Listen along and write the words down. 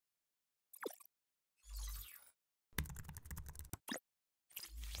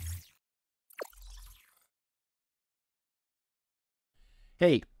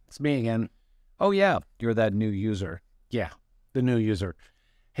Hey, it's me again. Oh yeah, you're that new user. Yeah, the new user.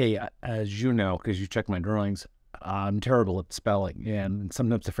 Hey, as you know, because you check my drawings, I'm terrible at spelling, and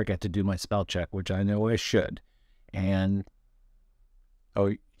sometimes I forget to do my spell check, which I know I should. And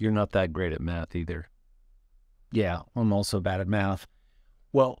Oh, you're not that great at math either. yeah, I'm also bad at math.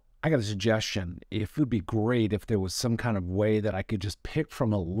 Well, I got a suggestion. It would be great if there was some kind of way that I could just pick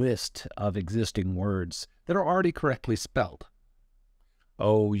from a list of existing words that are already correctly spelled.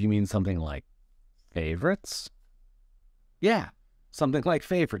 Oh, you mean something like favorites? Yeah, something like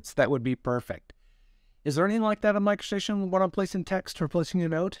favorites. That would be perfect. Is there anything like that on MicroStation when I'm placing text or placing a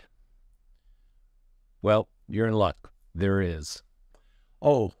note? Well, you're in luck. There is.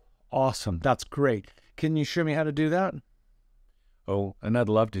 Oh, awesome. That's great. Can you show me how to do that? Oh, and I'd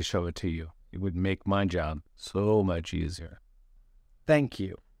love to show it to you. It would make my job so much easier. Thank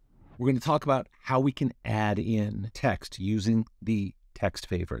you. We're going to talk about how we can add in text using the text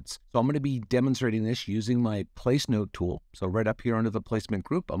favorites. So I'm going to be demonstrating this using my Place Note tool. So right up here under the placement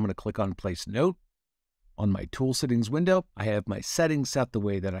group, I'm going to click on Place Note. On my tool settings window, I have my settings set the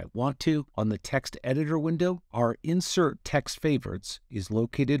way that I want to. On the text editor window, our insert text favorites is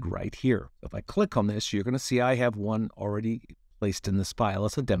located right here. If I click on this, you're going to see I have one already placed in this file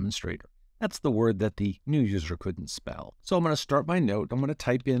as a demonstrator. That's the word that the new user couldn't spell. So I'm going to start my note. I'm going to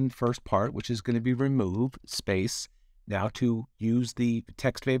type in first part, which is going to be remove space. Now to use the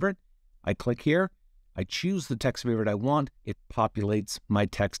text favorite, I click here. I choose the text favorite I want. It populates my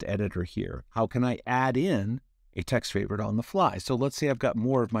text editor here. How can I add in a text favorite on the fly? So let's say I've got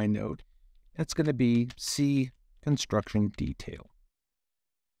more of my note. It's going to be C construction detail.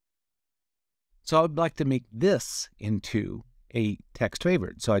 So I'd like to make this into a text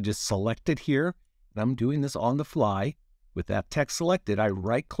favorite. So I just select it here, and I'm doing this on the fly. With that text selected, I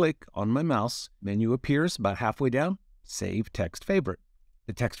right-click on my mouse. Menu appears about halfway down. Save text favorite.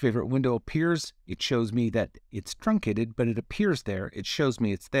 The text favorite window appears. It shows me that it's truncated, but it appears there. It shows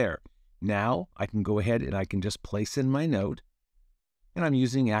me it's there. Now I can go ahead and I can just place in my note. And I'm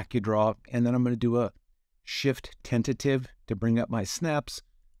using AccuDraw, and then I'm going to do a Shift Tentative to bring up my snaps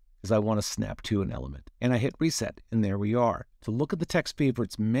because I want to snap to an element. And I hit Reset, and there we are. To look at the text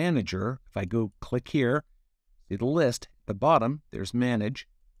favorites manager, if I go click here, see the list at the bottom, there's Manage.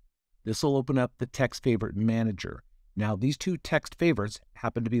 This will open up the text favorite manager. Now, these two text favorites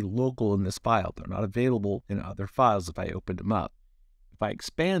happen to be local in this file. They're not available in other files if I opened them up. If I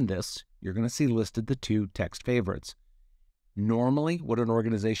expand this, you're going to see listed the two text favorites. Normally, what an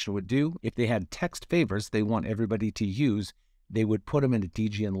organization would do, if they had text favorites they want everybody to use, they would put them in a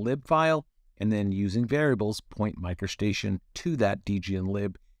dgnlib file and then using variables point MicroStation to that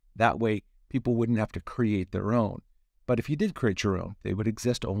dgnlib. That way, people wouldn't have to create their own. But if you did create your own, they would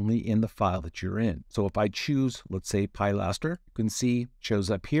exist only in the file that you're in. So if I choose, let's say, Pilaster, you can see it shows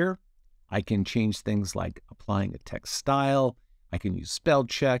up here. I can change things like applying a text style. I can use spell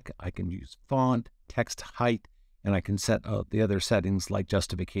check. I can use font, text height, and I can set the other settings like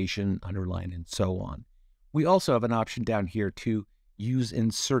justification, underline, and so on. We also have an option down here to use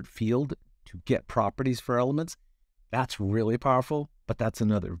insert field to get properties for elements. That's really powerful, but that's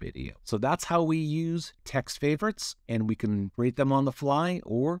another video. So that's how we use text favorites, and we can create them on the fly,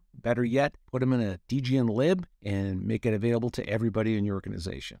 or better yet, put them in a dgnlib and make it available to everybody in your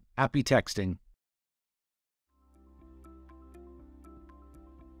organization. Happy texting.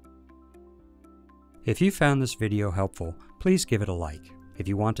 If you found this video helpful, please give it a like. If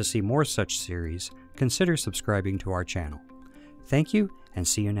you want to see more such series, consider subscribing to our channel. Thank you, and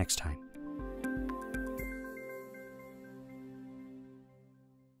see you next time.